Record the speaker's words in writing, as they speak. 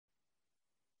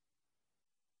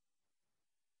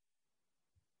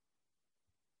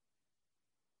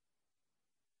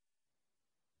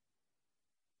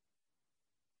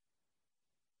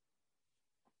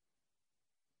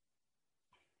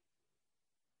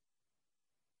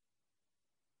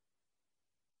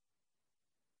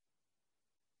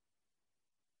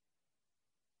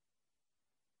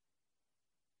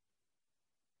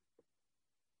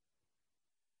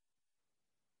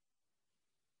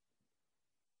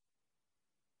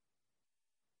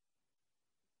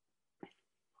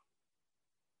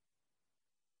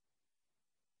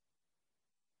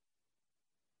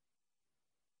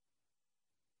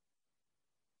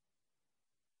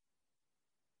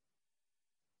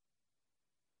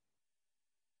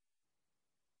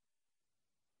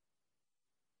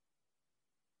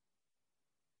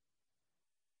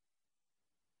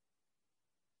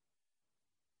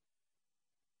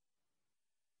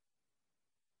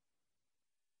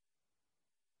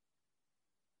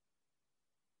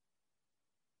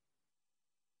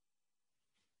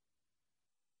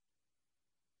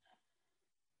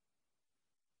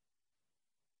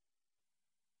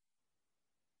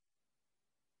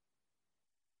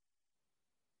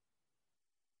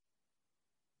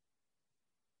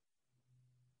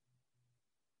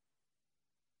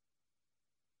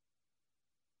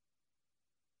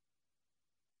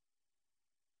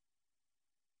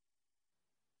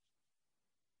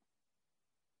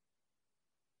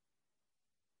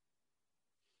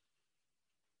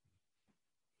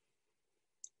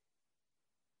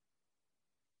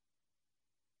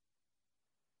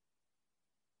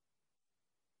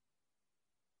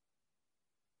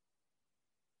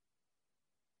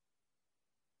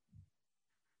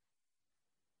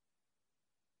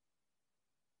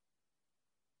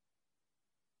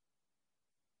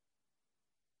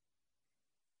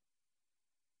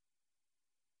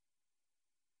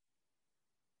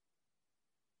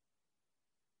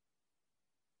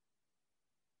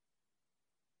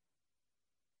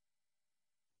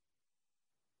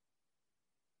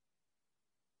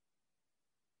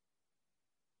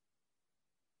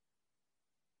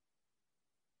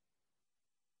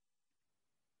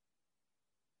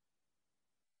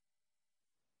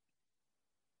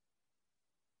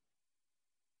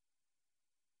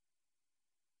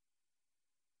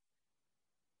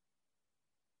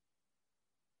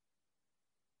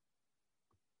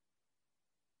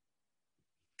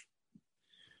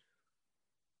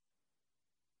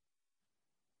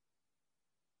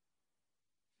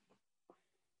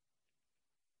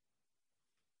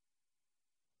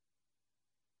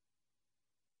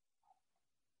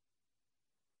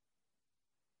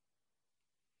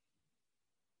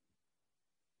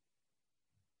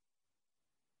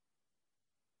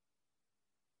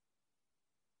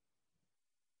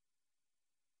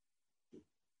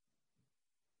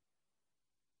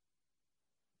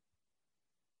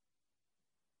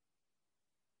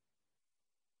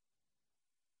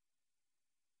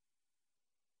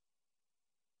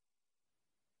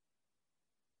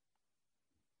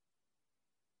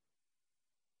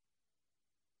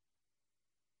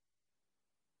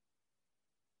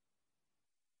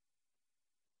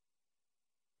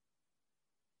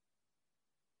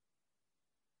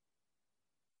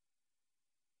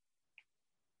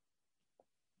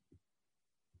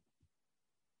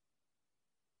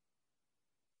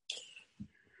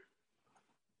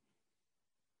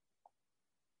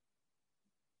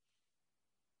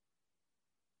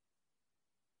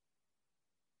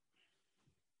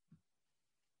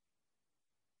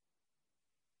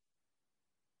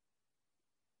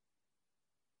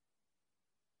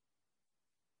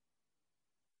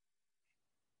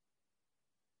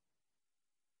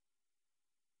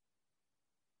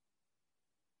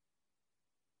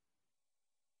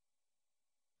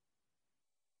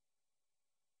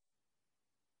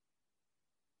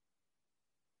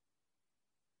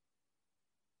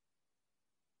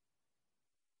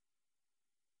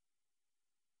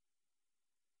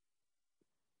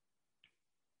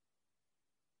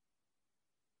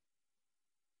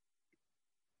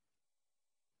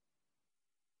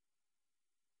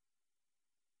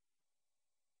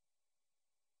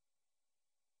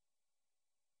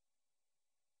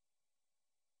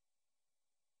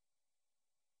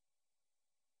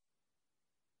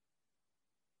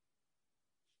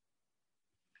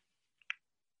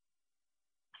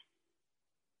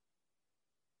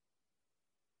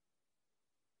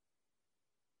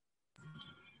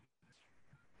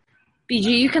BG,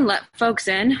 you can let folks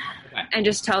in Okay. and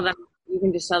just tell them, you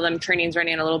can just tell them training's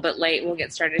running a little bit late. We'll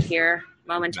get started here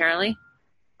momentarily.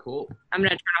 Cool. I'm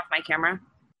going to turn off my camera.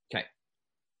 Okay.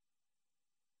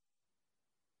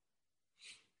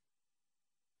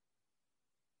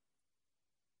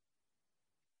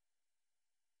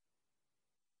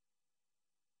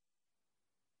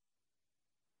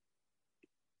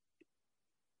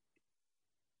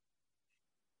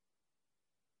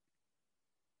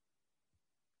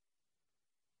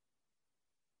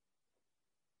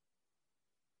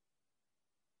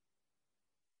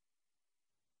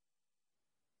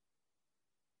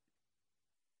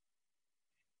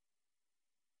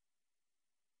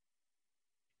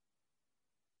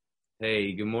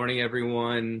 Hey, good morning,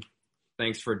 everyone.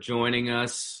 Thanks for joining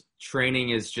us.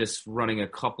 Training is just running a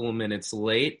couple of minutes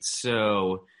late,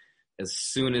 so as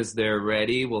soon as they're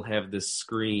ready, we'll have the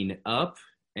screen up.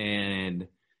 And,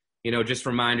 just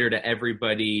reminder to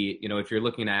everybody, if you're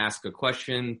looking to ask a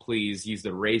question, please use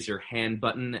the raise your hand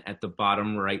button at the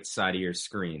bottom right side of your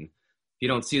screen. If you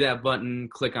don't see that button,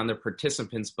 click on the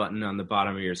participants button on the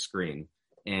bottom of your screen,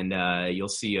 and you'll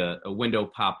see a window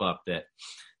pop up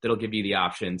that'll give you the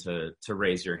option to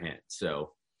raise your hand.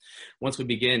 So once we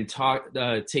begin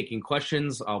taking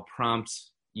questions, I'll prompt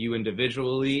you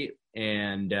individually,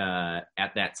 and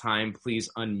at that time, please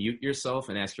unmute yourself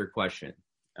and ask your question.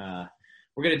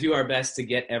 We're going to do our best to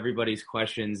get everybody's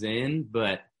questions in,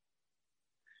 but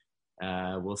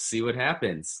we'll see what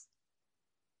happens.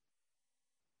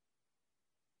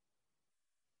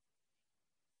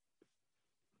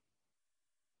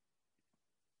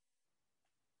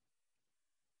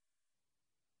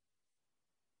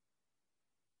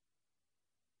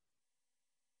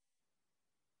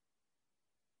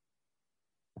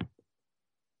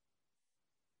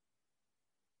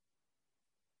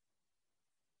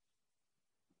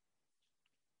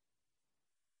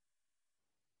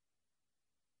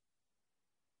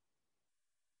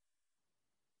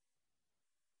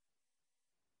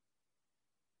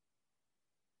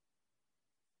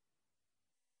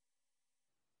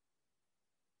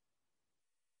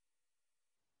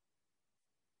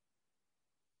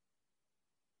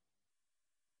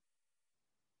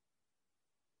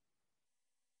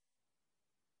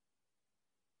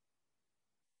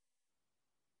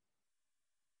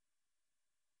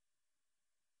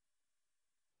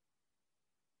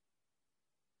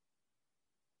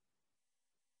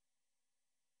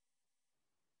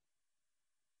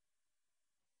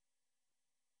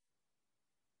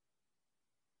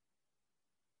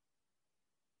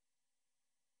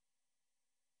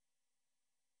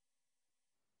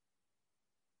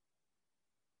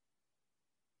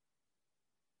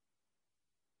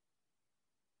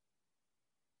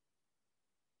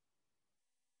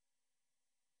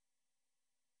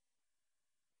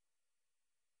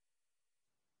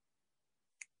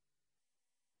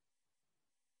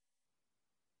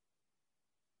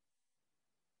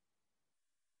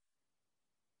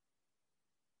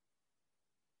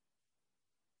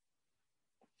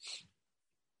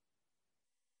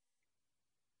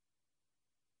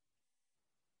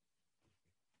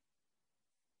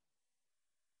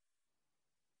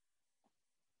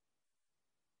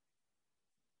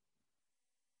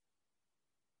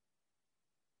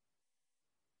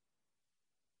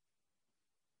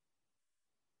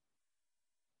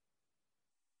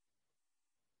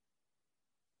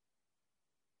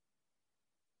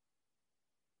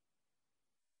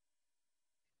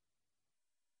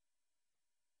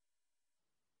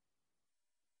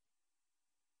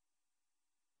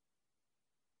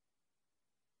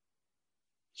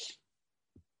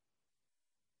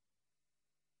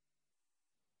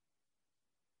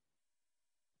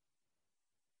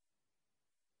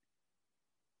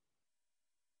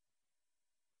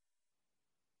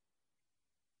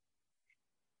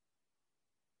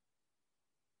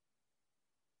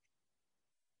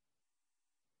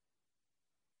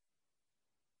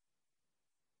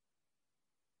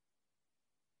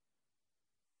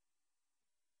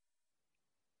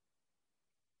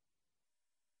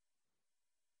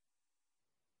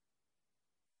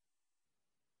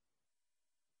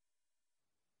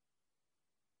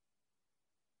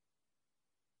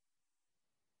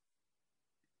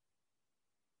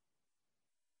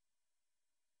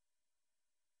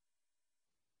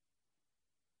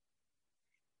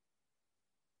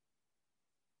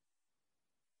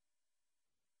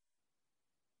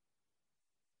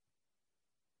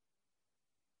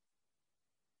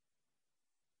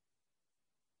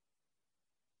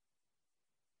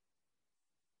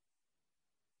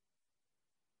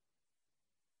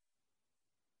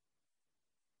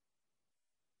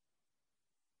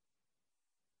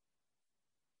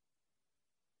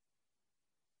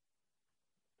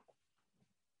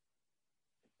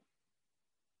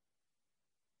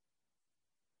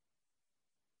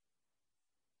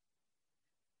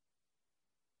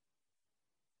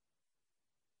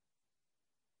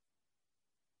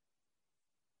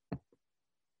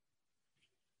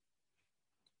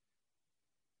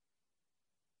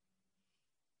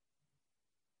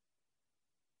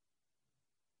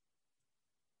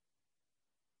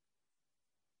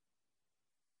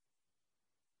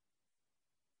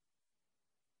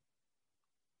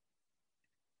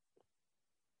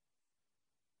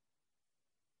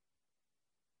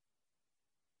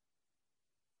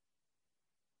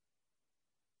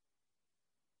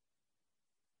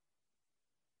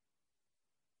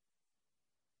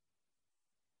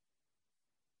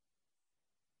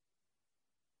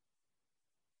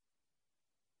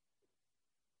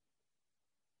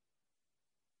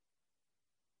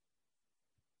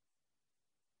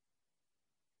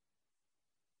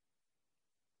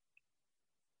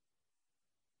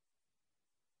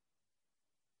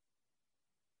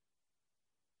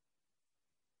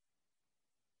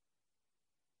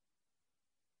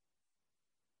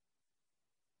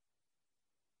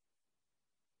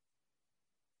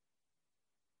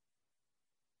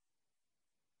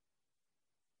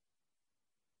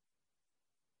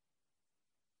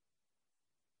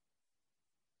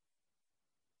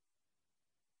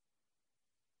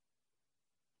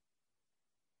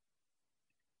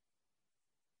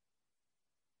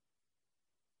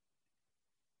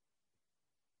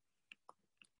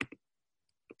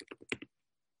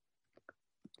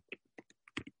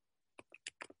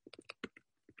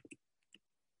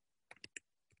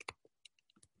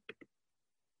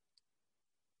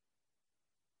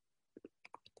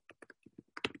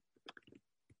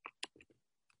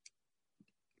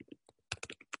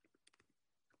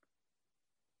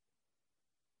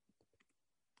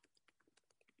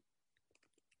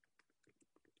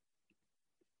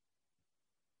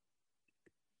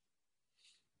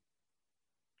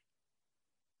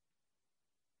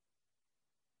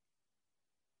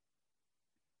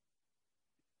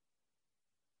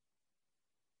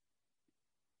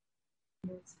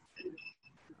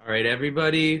 All right,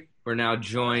 everybody. We're now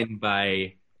joined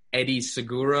by Eddie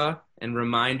Segura. And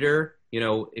reminder,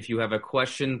 if you have a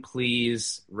question,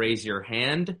 please raise your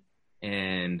hand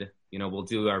and, we'll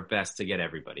do our best to get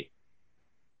everybody.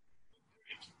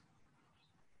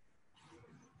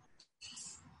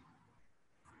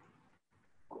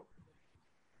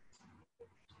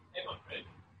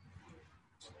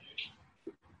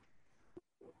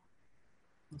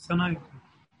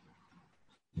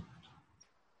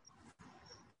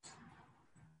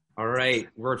 All right,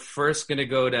 we're first going to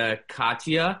go to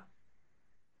Katya.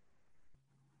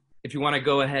 If you want to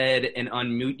go ahead and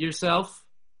unmute yourself,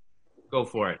 go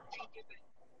for it. Thank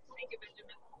you,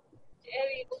 Benjamin.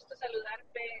 Eddie, gusto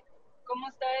saludarte. ¿Cómo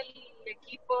está el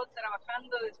equipo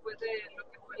trabajando después de lo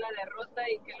que fue la derrota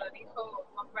y que lo dijo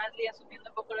Juan Bradley,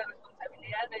 asumiendo un poco la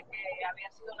responsabilidad de que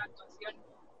había sido una actuación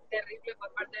terrible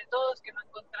por parte de todos, que no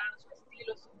encontraron su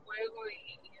estilo, su juego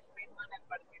y el ritmo en el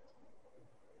partido?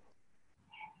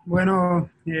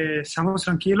 Bueno, estamos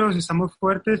tranquilos, estamos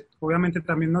fuertes. Obviamente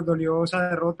también nos dolió esa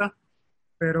derrota,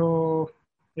 pero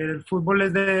el fútbol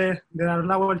es de dar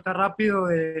la vuelta rápido,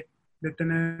 de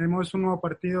tenemos un nuevo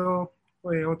partido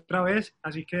otra vez.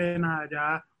 Así que nada,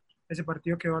 ya ese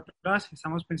partido quedó atrás.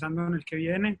 Estamos pensando en el que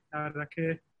viene. La verdad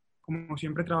que, como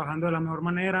siempre, trabajando de la mejor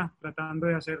manera, tratando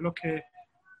de hacer lo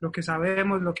que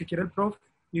sabemos, lo que quiere el profe.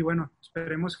 Y bueno,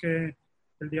 esperemos que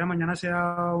el día de mañana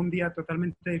sea un día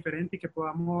totalmente diferente y que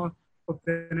podamos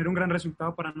obtener un gran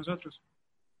resultado para nosotros.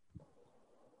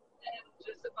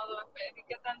 Just a follow-up,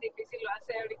 ¿qué tan difícil lo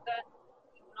hace ahorita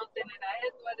no tener a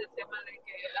Edward, el tema de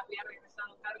que había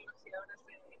regresado Carlos y ahora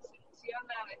se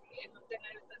lesiona, y no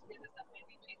tener estas piezas también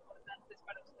importantes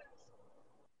para ustedes?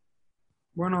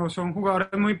 Bueno, son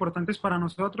jugadores muy importantes para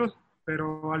nosotros,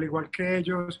 pero al igual que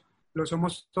ellos, lo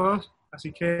somos todos,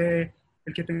 así que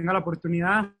el que tenga la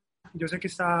oportunidad, yo sé que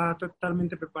está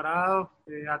totalmente preparado,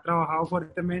 ha trabajado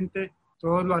fuertemente,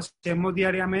 todos lo hacemos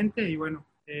diariamente y bueno,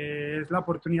 es la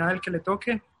oportunidad del que le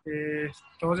toque,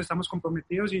 todos estamos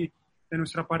comprometidos y de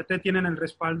nuestra parte tienen el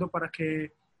respaldo para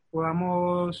que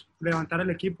podamos levantar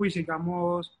el equipo y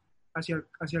sigamos hacia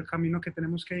el camino que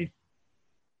tenemos que ir.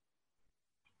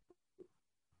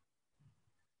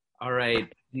 All right,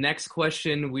 next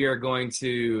question, we are going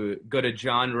to go to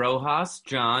John Rojas.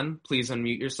 John, please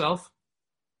unmute yourself.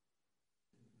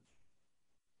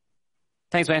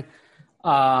 Thanks, man.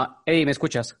 Eddie, ¿me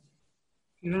escuchas?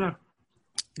 Sí, señor.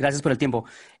 Gracias por el tiempo.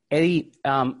 Eddie,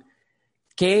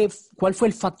 ¿cuál fue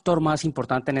el factor más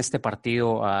importante en este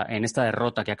partido, en esta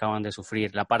derrota que acaban de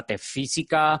sufrir? ¿La parte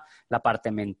física, la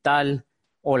parte mental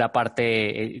o la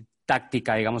parte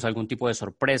táctica, digamos, algún tipo de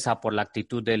sorpresa por la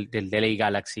actitud del LA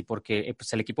Galaxy? Porque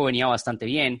pues, el equipo venía bastante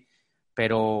bien,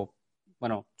 pero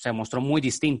bueno, se mostró muy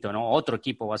distinto, ¿no? Otro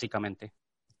equipo, básicamente.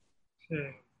 Sí.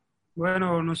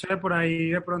 Bueno, no sé, por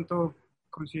ahí de pronto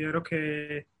considero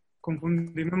que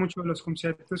confundimos mucho los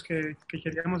conceptos que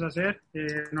queríamos hacer.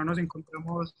 No nos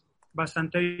encontramos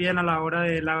bastante bien a la hora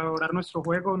de elaborar nuestro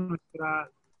juego,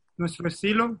 nuestro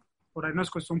estilo. Por ahí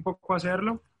nos costó un poco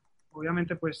hacerlo.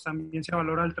 Obviamente, pues también se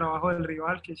valora el trabajo del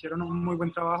rival, que hicieron un muy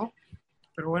buen trabajo.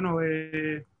 Pero bueno,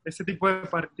 este tipo de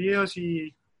partidos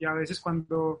y a veces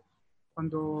cuando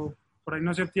por ahí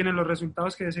no se obtienen los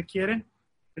resultados que se quieren,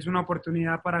 es una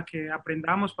oportunidad para que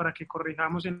aprendamos, para que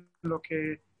corrijamos en lo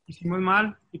que hicimos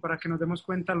mal y para que nos demos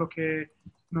cuenta lo que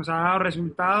nos ha dado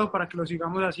resultado, para que lo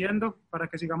sigamos haciendo, para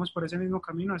que sigamos por ese mismo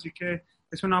camino. Así que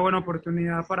es una buena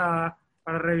oportunidad para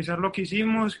revisar lo que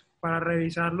hicimos, para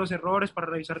revisar los errores, para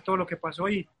revisar todo lo que pasó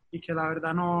y que la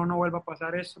verdad no vuelva a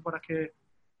pasar esto, para que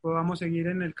podamos seguir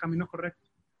en el camino correcto.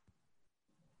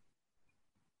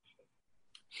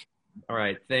 All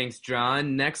right, thanks,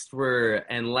 John. Next,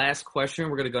 and last question,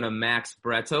 we're going to go to Max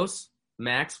Bretos.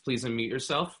 Max, please unmute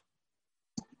yourself.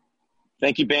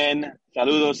 Thank you, Ben.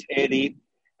 Saludos, Eddie.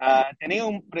 Tenía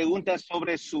una pregunta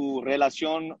sobre su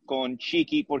relación con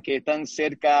Chiqui, porque están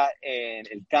cerca en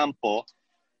el campo.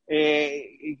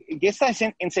 ¿Qué estás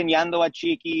enseñando a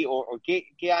Chiqui o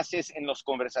qué haces en las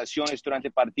conversaciones durante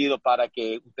el partido para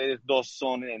que ustedes dos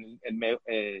son en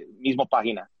el mismo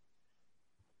página?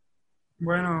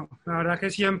 Bueno, la verdad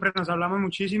que siempre nos hablamos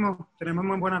muchísimo, tenemos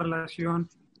muy buena relación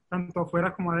tanto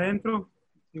afuera como adentro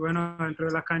y bueno, dentro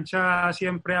de la cancha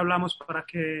siempre hablamos para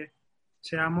que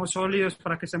seamos sólidos,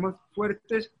 para que seamos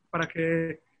fuertes, para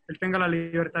que él tenga la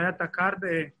libertad de atacar,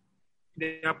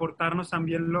 de aportarnos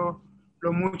también lo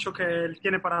mucho que él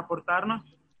tiene para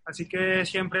aportarnos, así que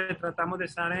siempre tratamos de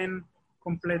estar en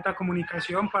completa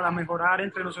comunicación para mejorar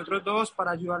entre nosotros dos, para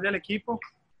ayudarle al equipo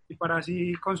y para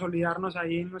así consolidarnos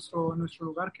ahí en nuestro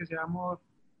lugar, que seamos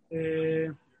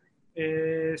ese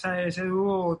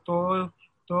dúo, todo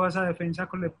toda esa defensa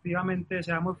colectivamente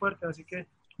sea muy fuerte, así que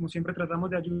como siempre tratamos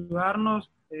de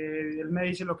ayudarnos, él me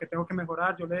dice lo que tengo que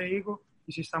mejorar, yo le digo,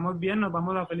 y si estamos bien nos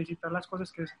vamos a felicitar las cosas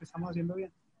que estamos haciendo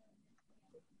bien.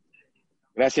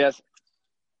 Gracias.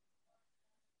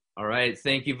 All right.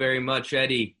 Thank you very much,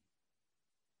 Eddie.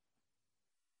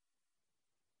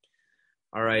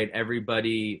 All right,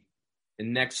 everybody.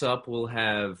 And next up, we'll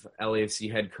have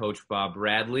LAFC head coach Bob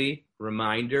Bradley.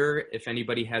 Reminder, if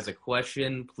anybody has a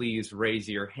question, please raise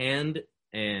your hand,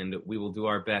 and we will do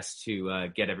our best to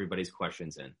get everybody's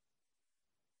questions in.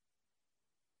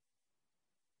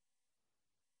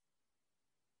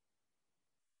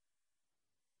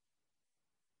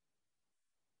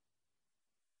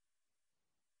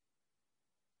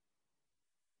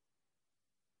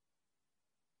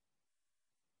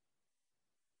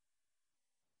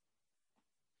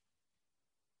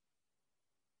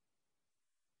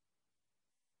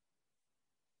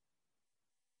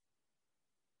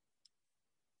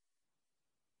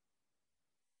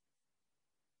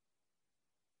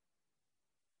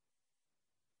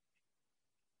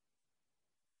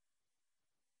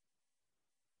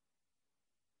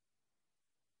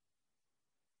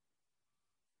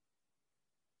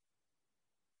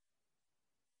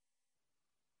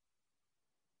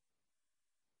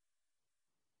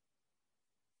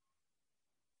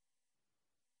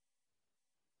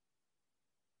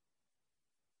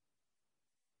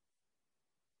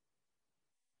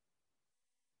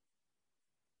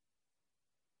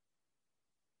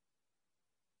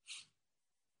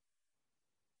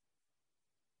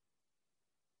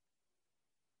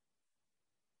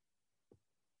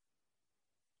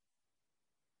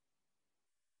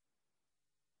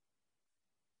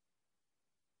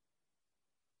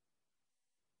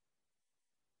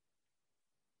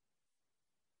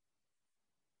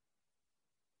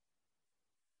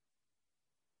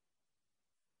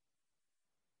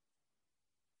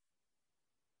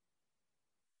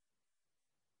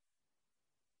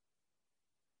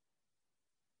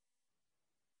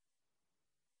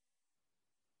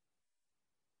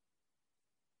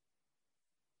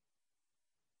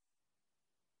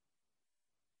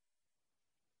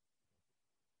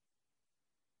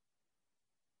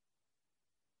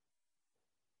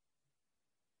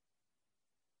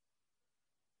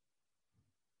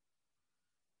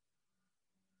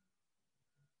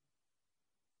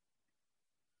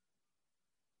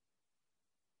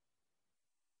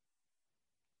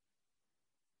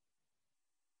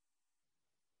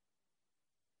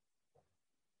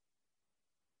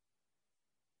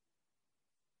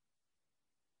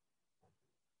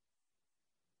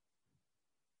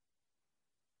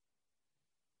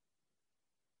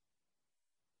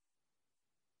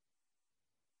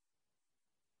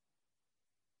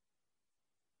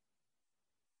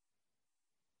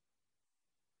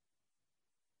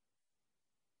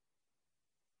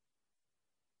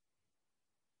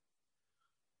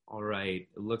 All right.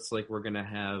 It looks like we're going to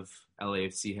have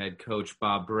LAFC head coach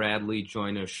Bob Bradley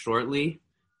join us shortly,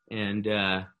 and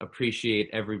appreciate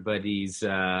everybody's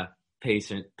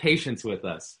patience with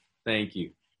us. Thank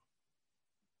you.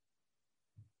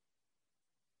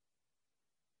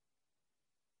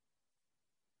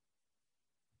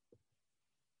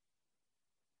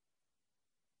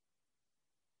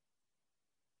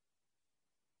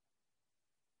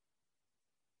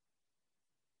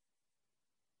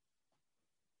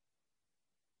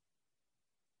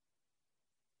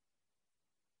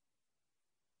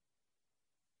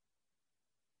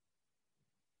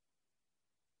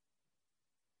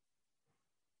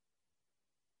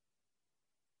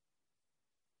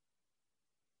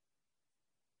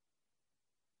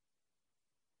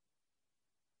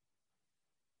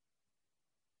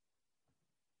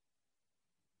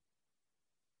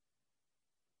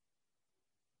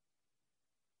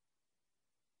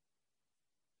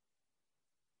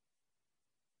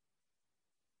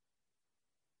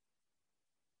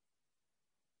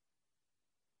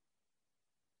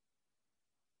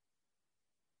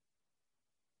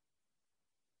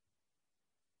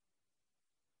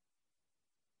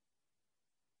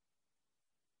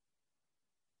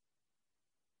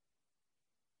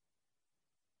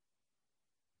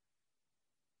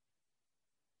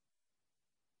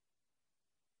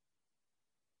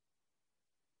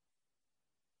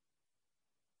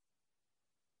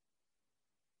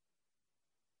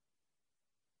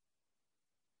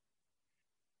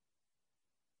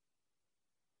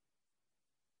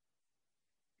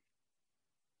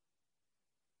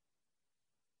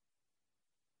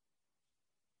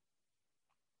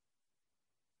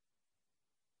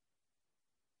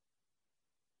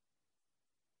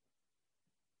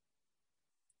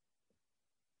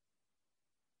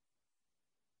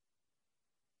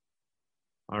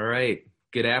 All right.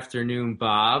 Good afternoon,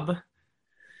 Bob.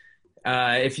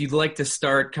 If you'd like to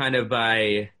start kind of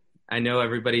by, I know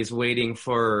everybody's waiting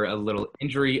for a little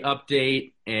injury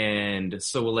update, and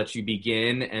so we'll let you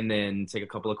begin and then take a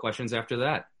couple of questions after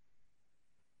that.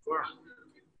 Sure.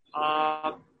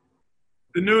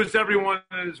 The news everyone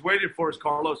is waiting for is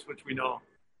Carlos, which we know.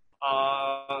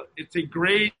 It's a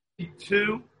grade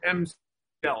 2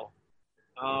 MCL.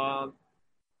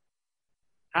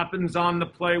 Happens on the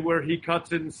play where he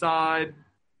cuts inside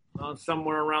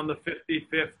somewhere around the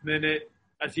 55th minute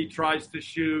as he tries to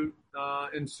shoot.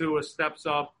 Insua steps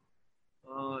up,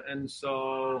 and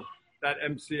so that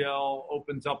MCL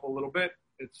opens up a little bit.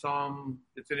 It's an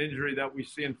injury that we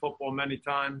see in football many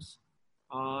times,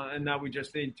 and that we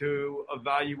just need to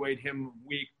evaluate him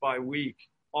week by week.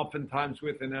 Oftentimes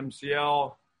with an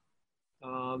MCL,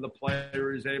 the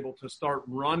player is able to start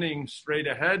running straight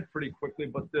ahead pretty quickly,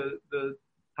 but the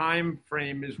time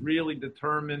frame is really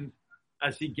determined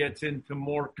as he gets into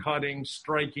more cutting,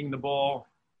 striking the ball,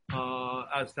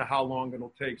 as to how long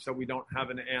it'll take. So we don't have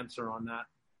an answer on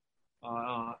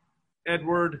that.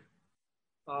 Edward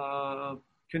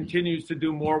continues to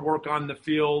do more work on the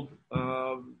field.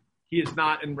 He is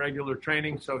not in regular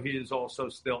training, so he is also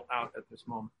still out at this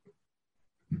moment.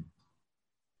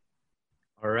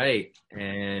 All right,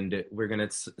 and we're going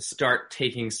to start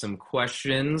taking some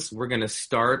questions. We're going to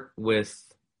start with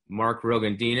Mark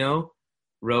Rogandino.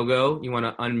 Rogo, you want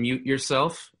to unmute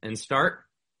yourself and start?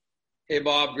 Hey,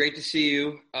 Bob, great to see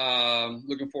you.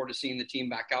 Looking forward to seeing the team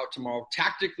back out tomorrow.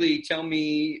 Tactically, tell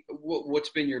me what's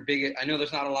been your biggest – I know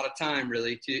there's not a lot of time,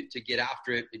 really, to get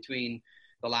after it between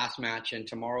the last match and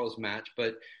tomorrow's match,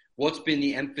 but what's been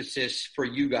the emphasis for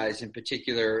you guys in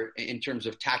particular in terms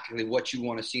of tactically what you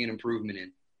want to see an improvement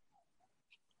in?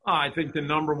 I think the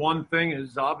number one thing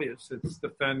is obvious. It's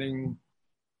defending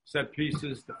set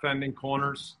pieces, defending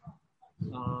corners.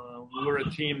 We're a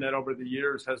team that over the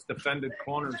years has defended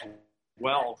corners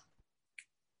well.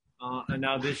 And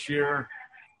now this year,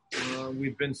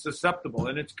 we've been susceptible.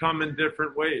 And it's come in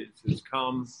different ways. It's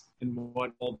come in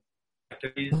what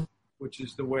decades, which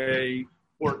is the way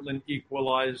Portland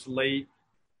equalized late.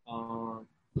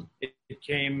 It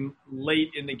came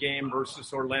late in the game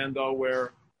versus Orlando,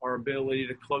 where our ability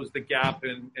to close the gap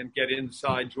and get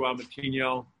inside Joao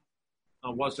Moutinho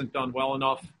wasn't done well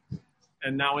enough.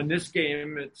 And now in this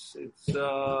game, it's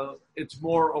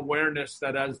more awareness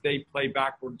that as they play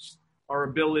backwards, our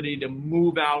ability to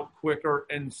move out quicker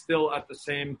and still at the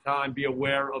same time be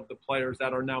aware of the players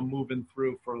that are now moving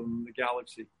through from the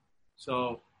Galaxy.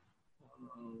 So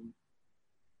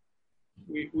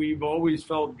we've always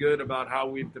felt good about how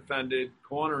we've defended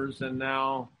corners, and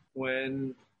now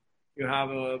when you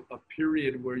have a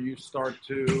period where you start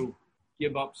to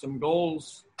give up some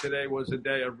goals, today was a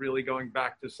day of really going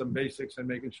back to some basics and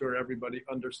making sure everybody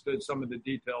understood some of the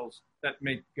details that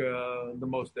make the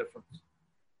most difference.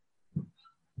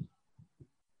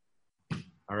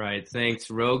 All right, thanks,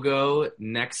 Rogo.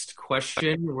 Next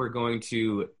question, we're going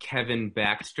to Kevin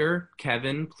Baxter.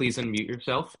 Kevin, please unmute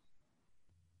yourself.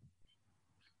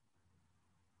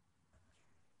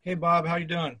 Hey, Bob, how you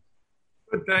doing?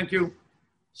 Good, thank you.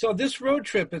 So this road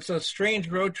trip, it's a strange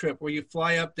road trip where you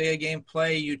fly up, day of game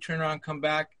play, you turn around, come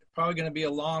back. Probably going to be a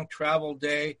long travel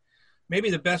day. Maybe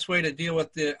the best way to deal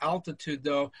with the altitude,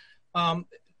 though.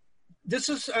 This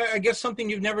is, I guess, something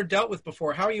you've never dealt with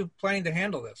before. How are you planning to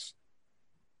handle this?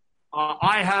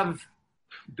 I have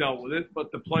dealt with it,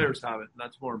 but the players haven't, and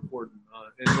that's more important.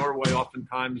 In Norway,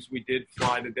 oftentimes we did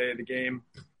fly the day of the game.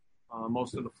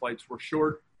 Most of the flights were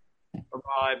short.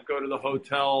 Arrive, go to the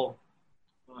hotel,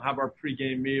 have our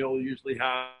pregame meal, usually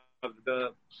have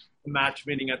the match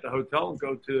meeting at the hotel,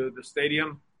 go to the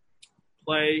stadium,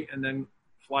 play, and then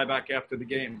fly back after the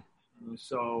game.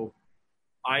 So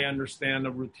I understand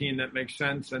the routine that makes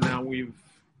sense, and now we've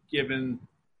given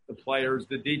the players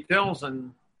the details,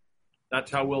 and that's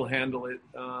how we'll handle it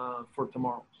for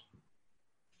tomorrow.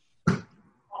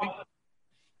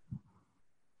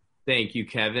 Thank you,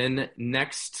 Kevin.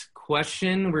 Next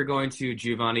question, we're going to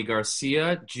Giovanni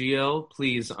Garcia. Gio,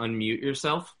 please unmute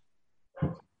yourself.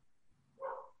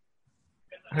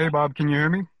 Hey, Bob, can you hear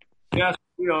me? Yes,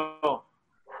 Gio.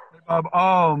 Hey,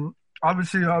 Bob.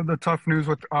 Obviously, the tough news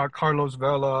with Carlos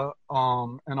Vela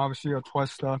and obviously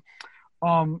Atuesta.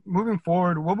 Moving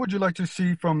forward, what would you like to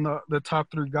see from the top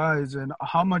three guys, and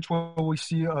how much will we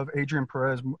see of Adrian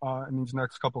Perez in these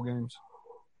next couple games?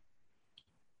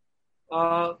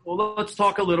 Well, let's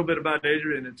talk a little bit about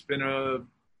Adrian. It's been a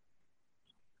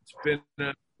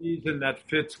season that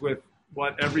fits with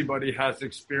what everybody has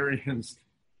experienced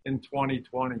in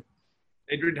 2020.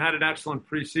 Adrian had an excellent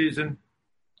preseason.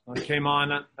 came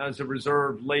on as a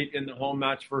reserve late in the home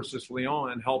match versus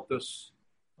Lyon and helped us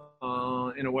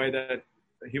in a way that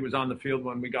he was on the field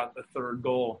when we got the third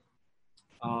goal.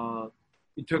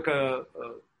 He took a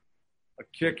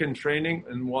kick in training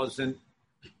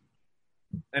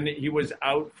and he was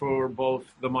out for both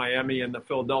the Miami and the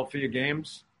Philadelphia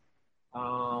games.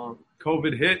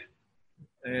 COVID hit,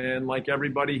 and like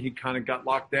everybody, he kind of got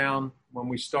locked down when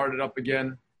we started up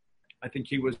again. I think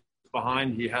he was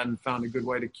behind. He hadn't found a good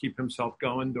way to keep himself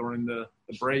going during the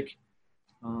break.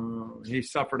 He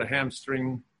suffered a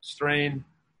hamstring strain,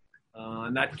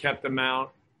 and that kept him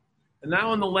out. And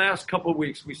now in the last couple of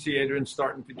weeks, we see Adrian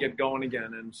starting to get going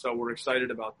again, and so we're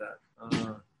excited about that.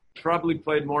 Probably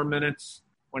played more minutes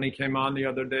when he came on the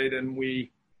other day than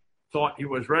we thought he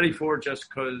was ready for, just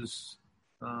because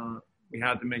we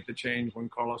had to make the change when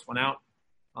Carlos went out.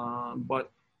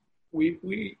 But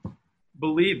we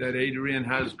believe that Adrian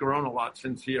has grown a lot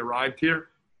since he arrived here,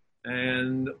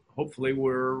 and hopefully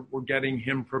we're getting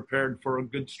him prepared for a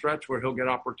good stretch where he'll get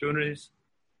opportunities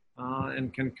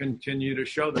and can continue to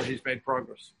show that he's made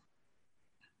progress.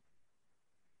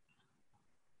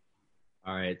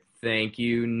 All right, thank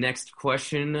you. Next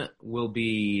question will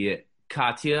be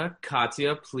Katya.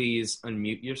 Katya, please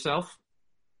unmute yourself.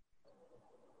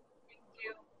 Thank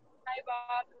you. Hi,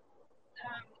 Bob.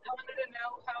 I wanted to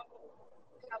know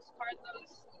how's Carlos,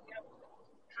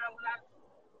 how have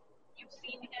you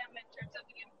seen him in terms of,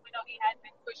 we know he had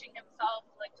been pushing himself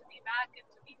to be back and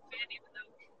to be fit, even though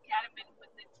he hadn't been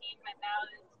with the team, and now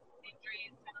this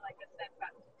injury is kind of like a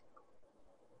setback.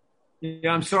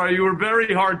 Yeah, I'm sorry. You were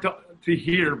very hard to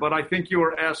hear, but I think you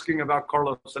were asking about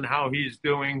Carlos and how he's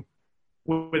doing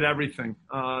with everything.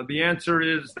 The answer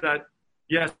is that,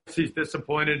 yes, he's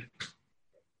disappointed.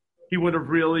 He would have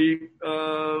really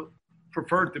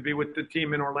preferred to be with the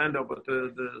team in Orlando, but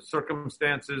the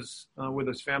circumstances with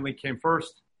his family came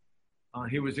first.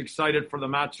 He was excited for the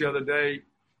match the other day.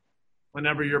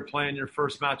 Whenever you're playing your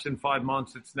first match in 5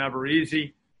 months, it's never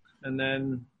easy. And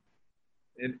then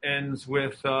it ends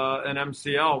with an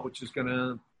MCL, which is going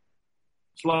to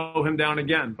slow him down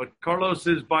again. But Carlos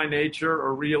is by nature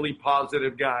a really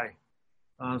positive guy,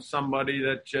 somebody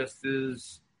that just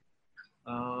is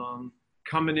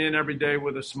coming in every day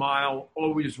with a smile,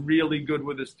 always really good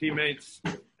with his teammates.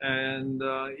 And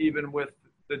even with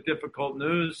the difficult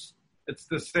news, it's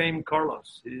the same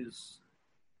Carlos.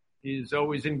 He's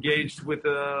always engaged with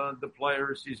the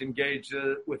players. He's engaged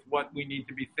with what we need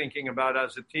to be thinking about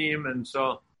as a team. And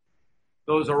so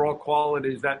those are all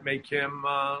qualities that make him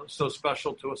so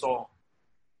special to us all.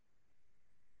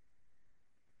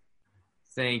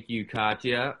 Thank you,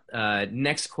 Katya.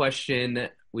 Next question,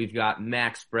 we've got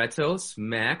Max Bretos.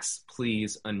 Max,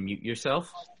 please unmute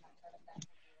yourself.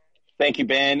 Thank you,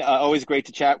 Ben. Always great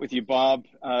to chat with you, Bob.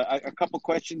 A couple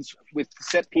questions with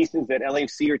set pieces that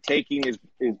LAFC are taking.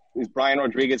 Is Brian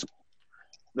Rodriguez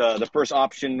the first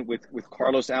option with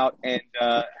Carlos out? And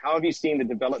how have you seen the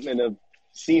development of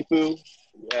Sifu?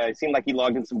 It seemed like he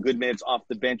logged in some good minutes off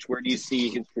the bench. Where do you see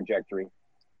his trajectory?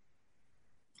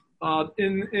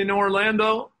 In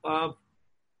Orlando,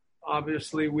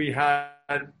 obviously we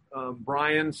had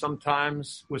Brian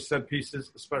sometimes with set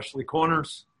pieces, especially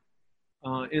corners.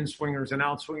 In swingers and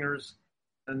out swingers,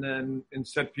 and then in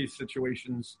set piece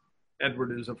situations,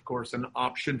 Edward is of course an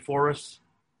option for us.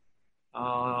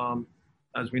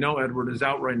 As we know, Edward is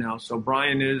out right now, so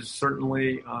Brian is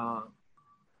certainly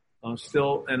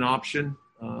still an option.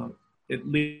 It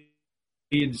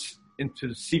leads into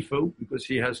Sifu because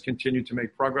he has continued to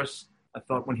make progress. I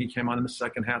thought when he came on in the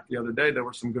second half the other day, there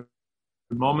were some good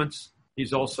moments.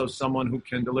 He's also someone who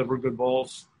can deliver good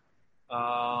balls.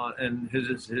 And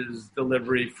his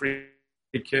delivery, free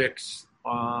kicks,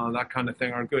 that kind of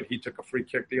thing are good. He took a free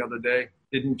kick the other day,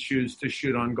 didn't choose to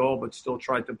shoot on goal, but still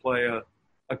tried to play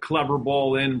a clever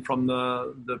ball in from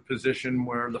the position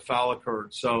where the foul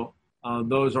occurred. So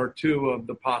those are two of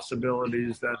the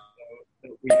possibilities that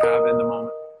we have in the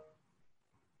moment.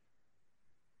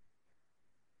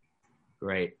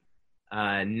 Great.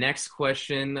 Next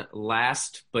question,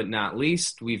 last but not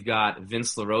least, we've got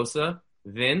Vince LaRosa.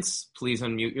 Vince, please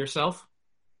unmute yourself.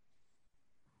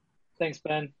 Thanks,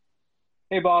 Ben.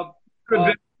 Hey, Bob. Good,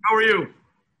 Vince. How are you?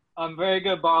 I'm very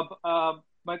good, Bob.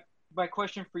 My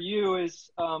question for you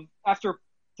is, after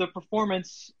the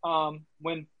performance,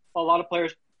 when a lot of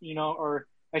players, or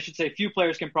I should say, few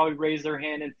players can probably raise their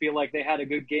hand and feel like they had a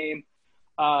good game.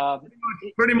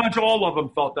 Pretty much all of them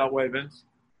felt that way, Vince.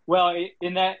 Well,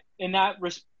 in that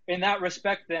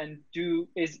respect, then,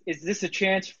 is this a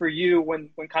chance for you when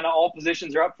kind of all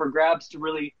positions are up for grabs to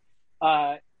really,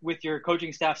 with your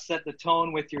coaching staff, set the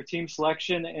tone with your team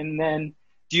selection, and then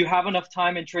do you have enough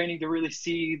time in training to really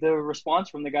see the response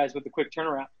from the guys with the quick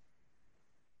turnaround?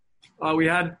 We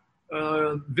had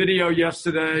video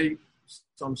yesterday,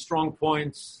 some strong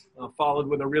points, followed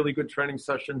with a really good training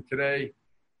session today.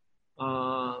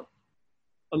 A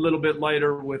little bit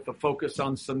later with a focus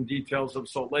on some details of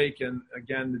Salt Lake and,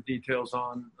 again, the details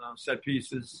on set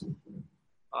pieces.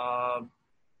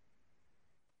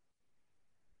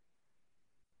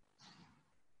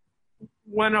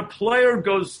 When a player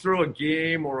goes through a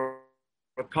game or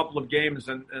a couple of games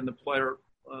and the player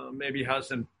maybe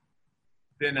hasn't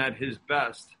been at his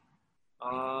best,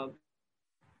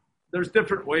 there's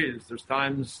different ways. There's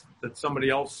times that somebody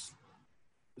else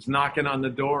is knocking on the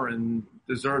door and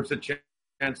deserves a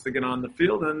chance to get on the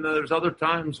field, and there's other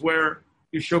times where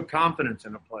you show confidence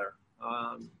in a player.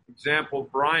 Example,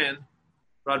 Brian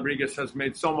Rodriguez has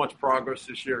made so much progress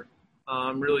this year.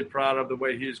 I'm really proud of the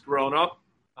way he's grown up.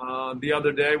 The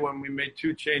other day when we made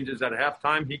 2 changes at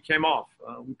halftime, he came off.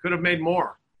 We could have made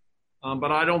more,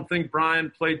 but I don't think Brian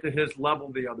played to his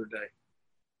level the other day.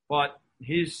 But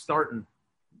he's starting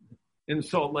in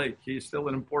Salt Lake. He's still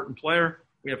an important player.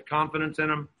 We have confidence in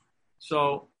him.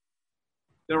 So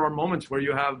there are moments where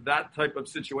you have that type of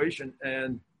situation,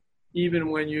 and even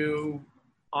when you,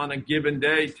 on a given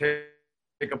day,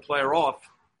 take a player off,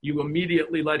 you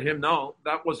immediately let him know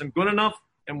that wasn't good enough,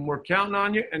 and we're counting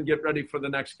on you, and get ready for the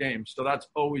next game. So that's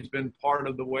always been part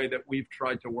of the way that we've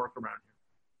tried to work around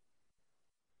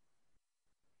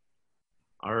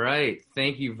here. All right.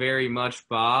 Thank you very much,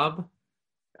 Bob.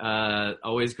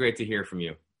 Always great to hear from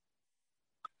you.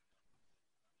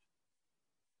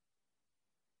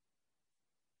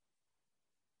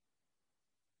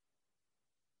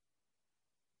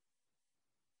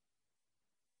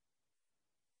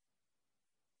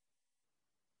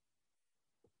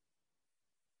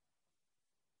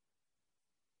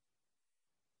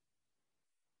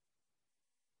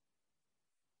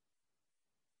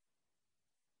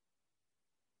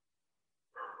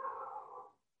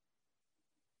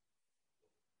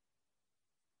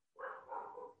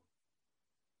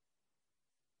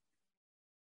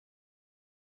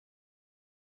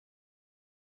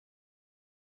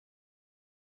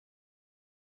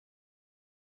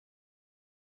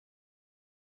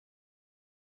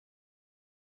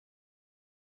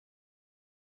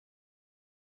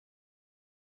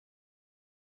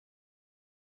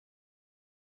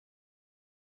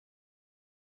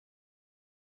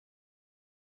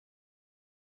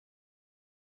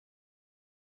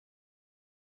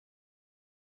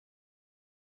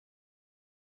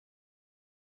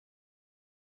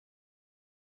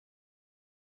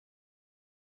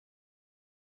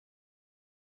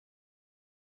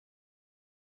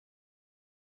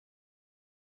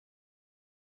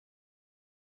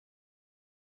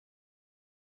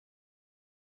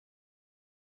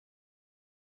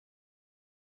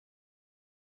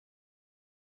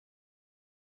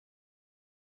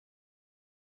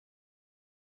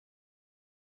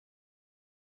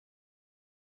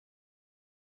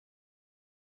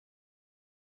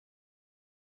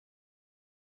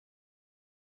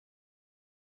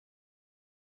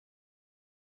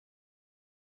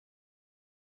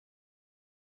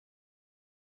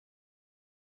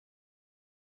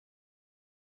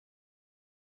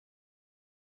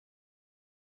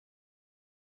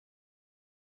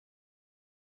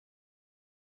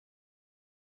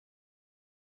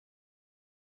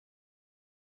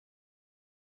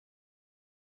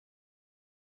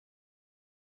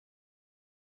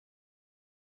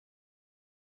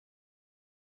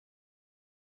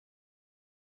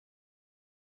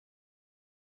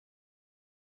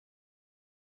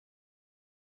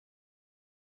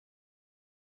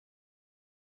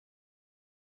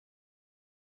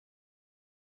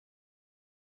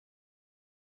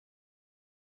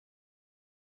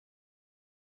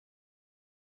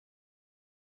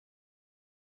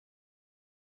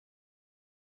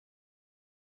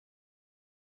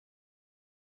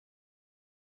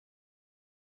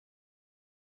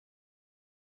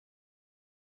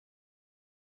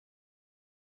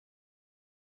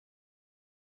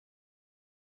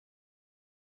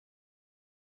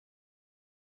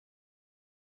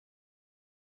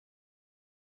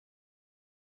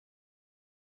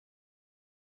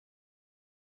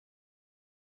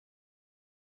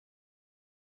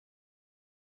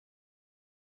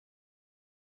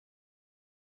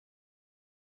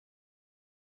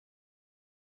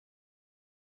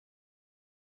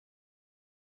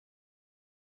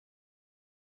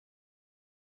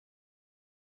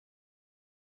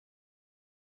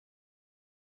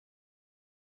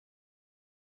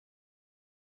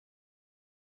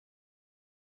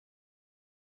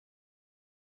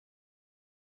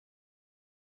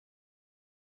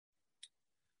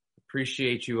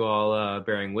 Appreciate you all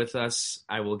bearing with us.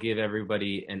 I will give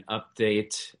everybody an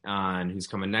update on who's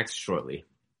coming next shortly.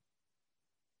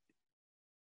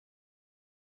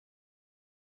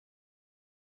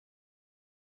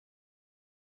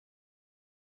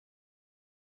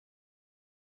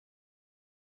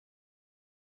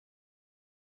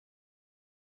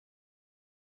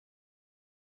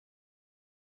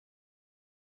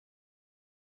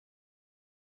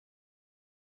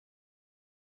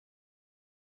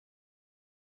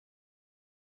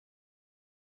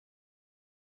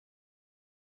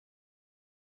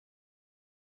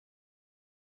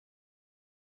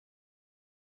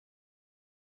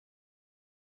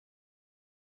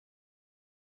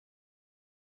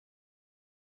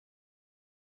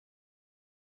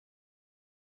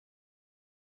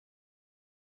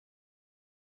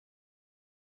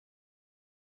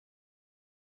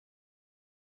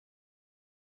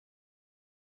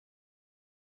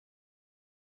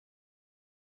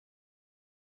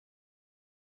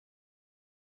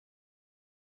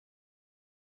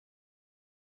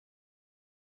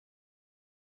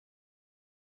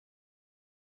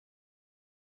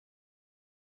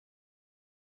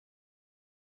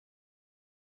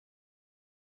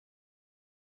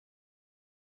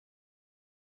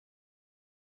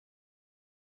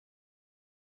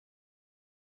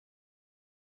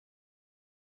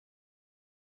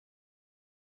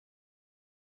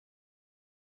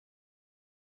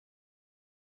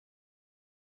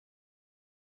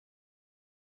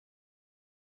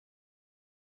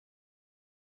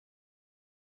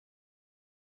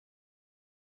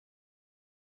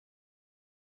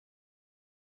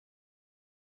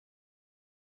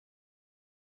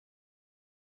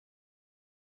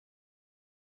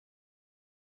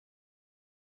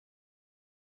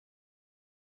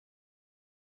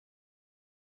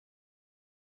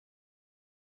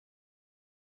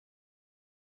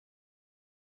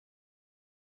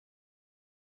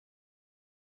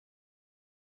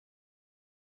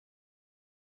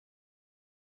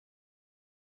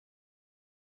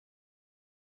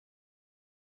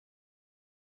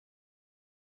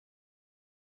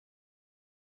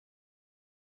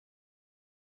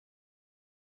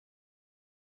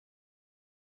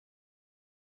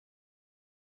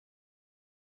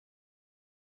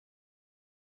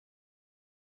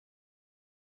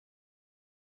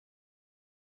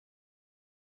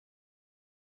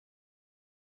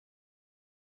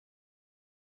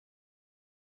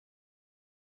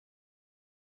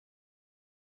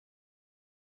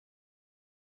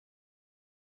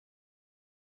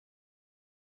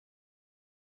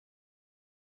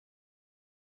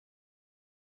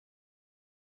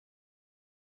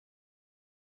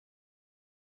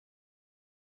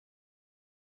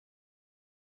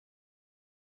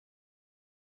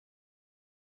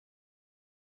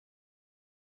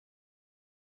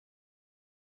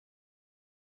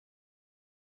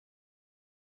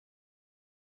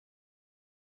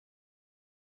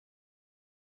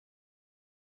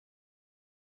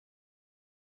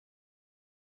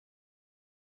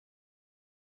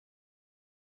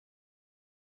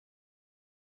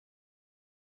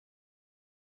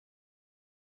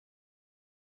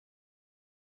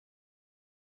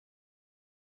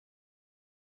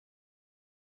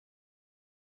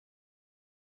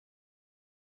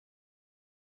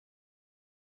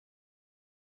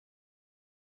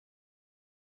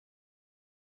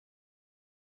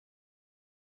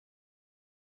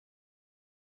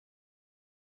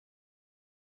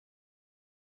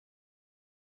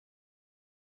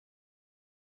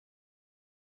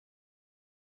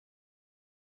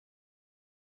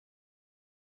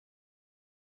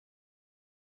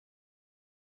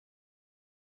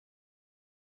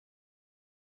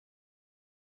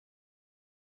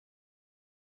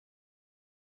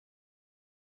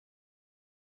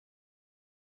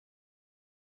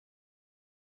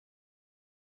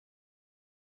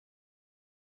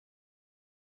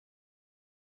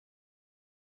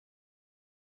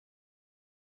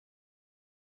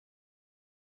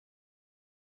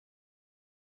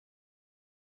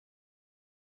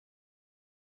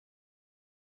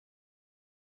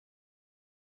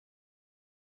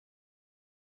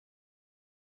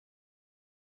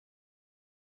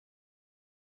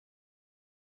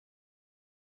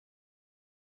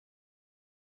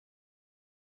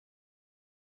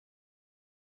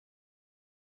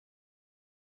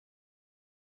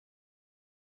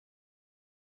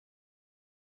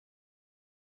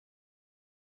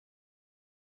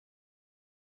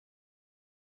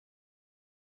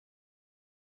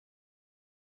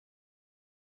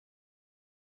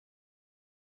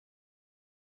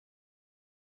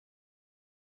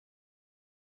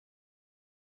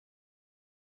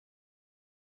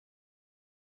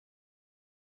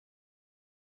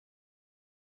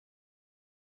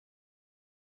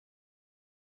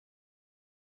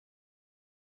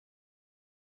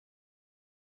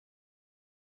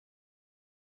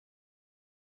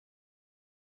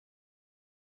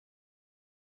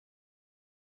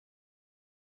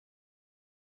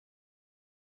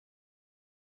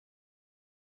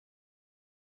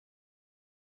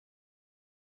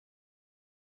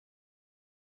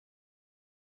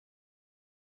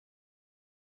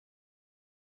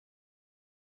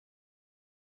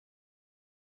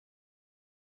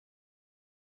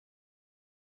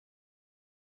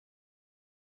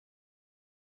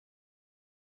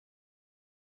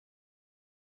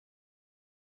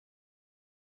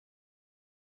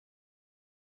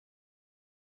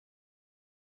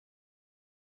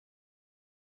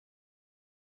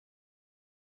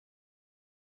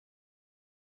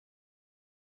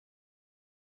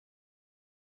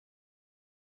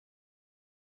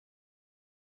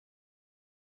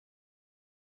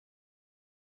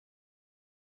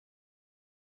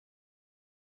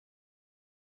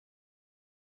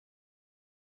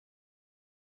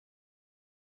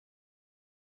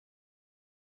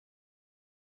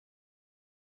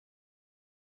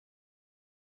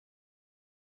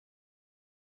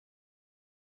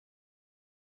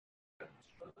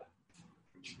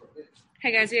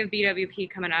 Hey guys, we have BWP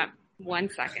coming up. 1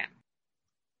 second.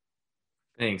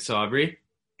 Thanks, Aubrey.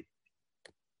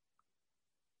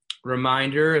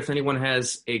 Reminder, if anyone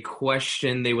has a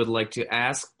question they would like to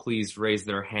ask, please raise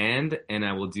their hand, and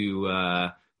I will do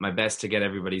my best to get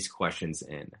everybody's questions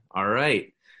in. All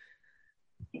right.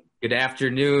 Good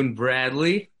afternoon,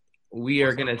 Bradley. We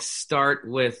are going to start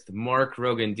with Mark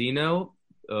Rogandino.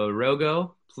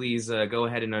 Rogo, please go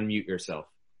ahead and unmute yourself.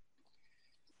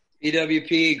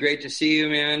 BWP, great to see you,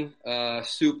 man.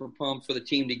 Super pumped for the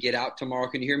team to get out tomorrow.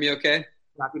 Can you hear me okay?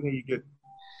 I can hear you good.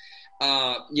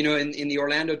 In the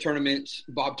Orlando tournament,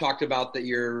 Bob talked about that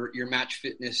your match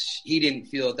fitness, he didn't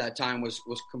feel at that time was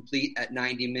complete at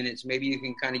 90 minutes. Maybe you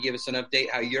can kind of give us an update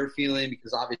how you're feeling,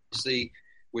 because obviously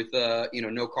with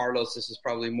no Carlos, this is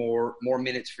probably more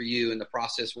minutes for you in the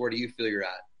process. Where do you feel you're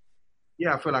at?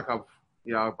 Yeah, I feel like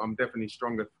I'm definitely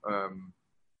stronger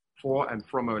for and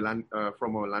from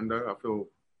Orlando. I feel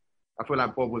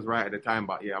like Bob was right at the time,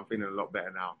 but yeah, I'm feeling a lot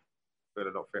better now. I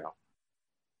feel a lot fitter.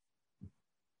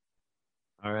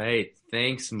 All right.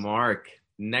 Thanks, Mark.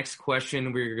 Next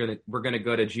question, we're gonna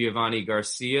go to Giovanni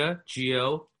Garcia.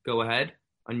 Gio, go ahead.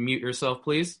 Unmute yourself,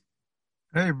 please.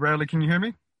 Hey, Bradley, can you hear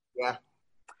me? Yeah.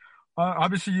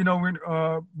 Obviously, when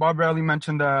Bob Bradley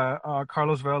mentioned that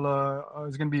Carlos Vela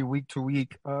is going to be week to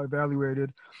week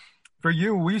evaluated. For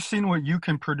you, we've seen what you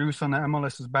can produce on the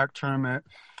MLS's back tournament.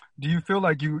 Do you feel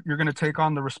like you're going to take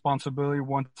on the responsibility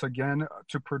once again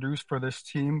to produce for this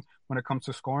team when it comes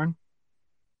to scoring?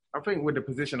 I think with the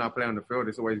position I play on the field,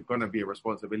 it's always going to be a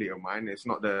responsibility of mine. It's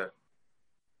not the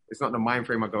mind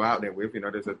frame I go out there with.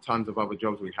 There's tons of other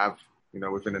jobs we have,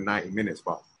 within the 90 minutes.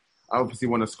 But I obviously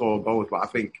want to score goals. But I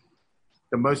think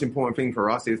the most important thing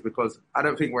for us is, because I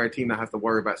don't think we're a team that has to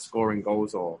worry about scoring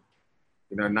goals or,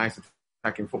 nice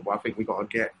attacking football. I think we got to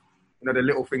get, the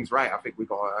little things right. I think we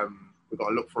got to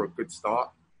look for a good start.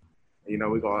 We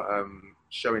got to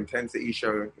show intensity,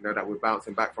 show that we're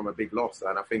bouncing back from a big loss,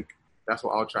 and I think that's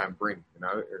what I'll try and bring,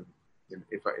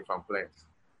 if I'm playing.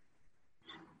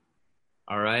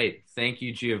 All right. Thank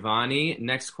you, Giovanni.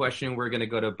 Next question, we're going to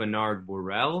go to Bernard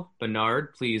Burrell.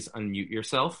 Bernard, please unmute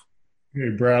yourself. Hey,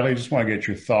 Bradley, just want to get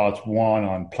your thoughts. One,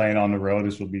 on playing on the road.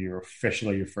 This will be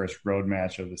officially your first road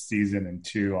match of the season. And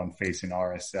two, on facing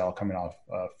RSL, coming off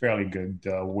a fairly good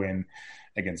win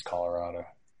against Colorado.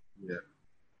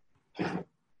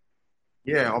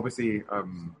 Yeah, obviously,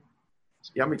 I'm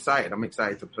excited. I'm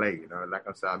excited to play. Like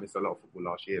I said, I missed a lot of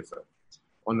football last year. So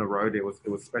on the road, it was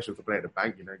special to play at the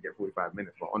bank, get 45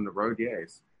 minutes. But on the road, yeah,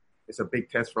 it's a big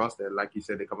test for us. Like you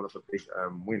said, they're coming off a big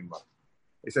win. But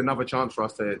it's another chance for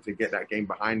us to get that game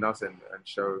behind us and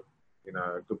show,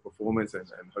 a good performance and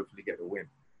hopefully get the win.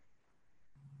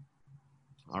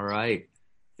 All right.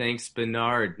 Thanks,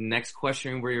 Bernard. Next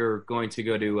question, we're going to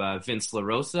go to Vince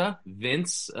LaRosa.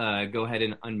 Vince, go ahead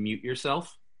and unmute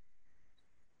yourself.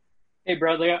 Hey,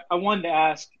 Bradley, I wanted to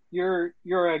ask, you're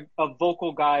a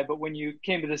vocal guy, but when you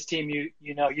came to this team, you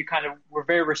kind of were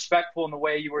very respectful in the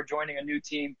way you were joining a new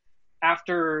team.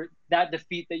 After that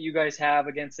defeat that you guys have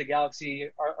against the Galaxy,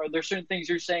 are there certain things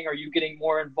you're saying? Are you getting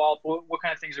more involved? What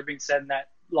kind of things are being said in that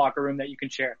locker room that you can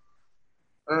share?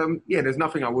 Yeah, there's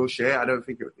nothing I will share. I don't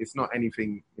think it's not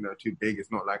anything, too big.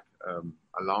 It's not like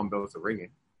alarm bells are ringing.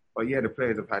 But yeah, the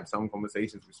players have had some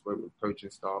conversations. We spoke with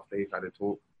coaching staff. They've had a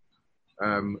talk.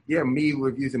 Me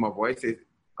with using my voice,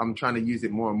 I'm trying to use it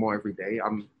more and more every day.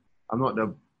 I'm not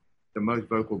the most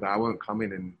vocal guy. I won't come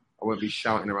in and I won't be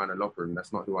shouting around the locker room.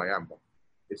 That's not who I am. But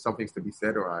if something's to be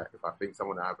said, or if I think if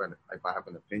I have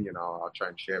an opinion, I'll try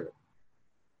and share it.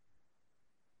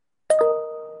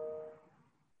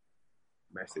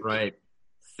 Message. Right.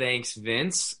 Thanks,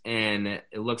 Vince. And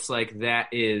it looks like that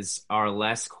is our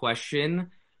last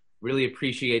question. Really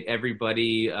appreciate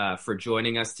everybody for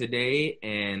joining us today,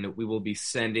 and we will be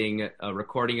sending a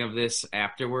recording of this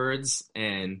afterwards.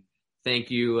 And thank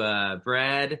you,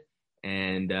 Brad,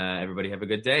 and everybody have a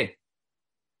good day.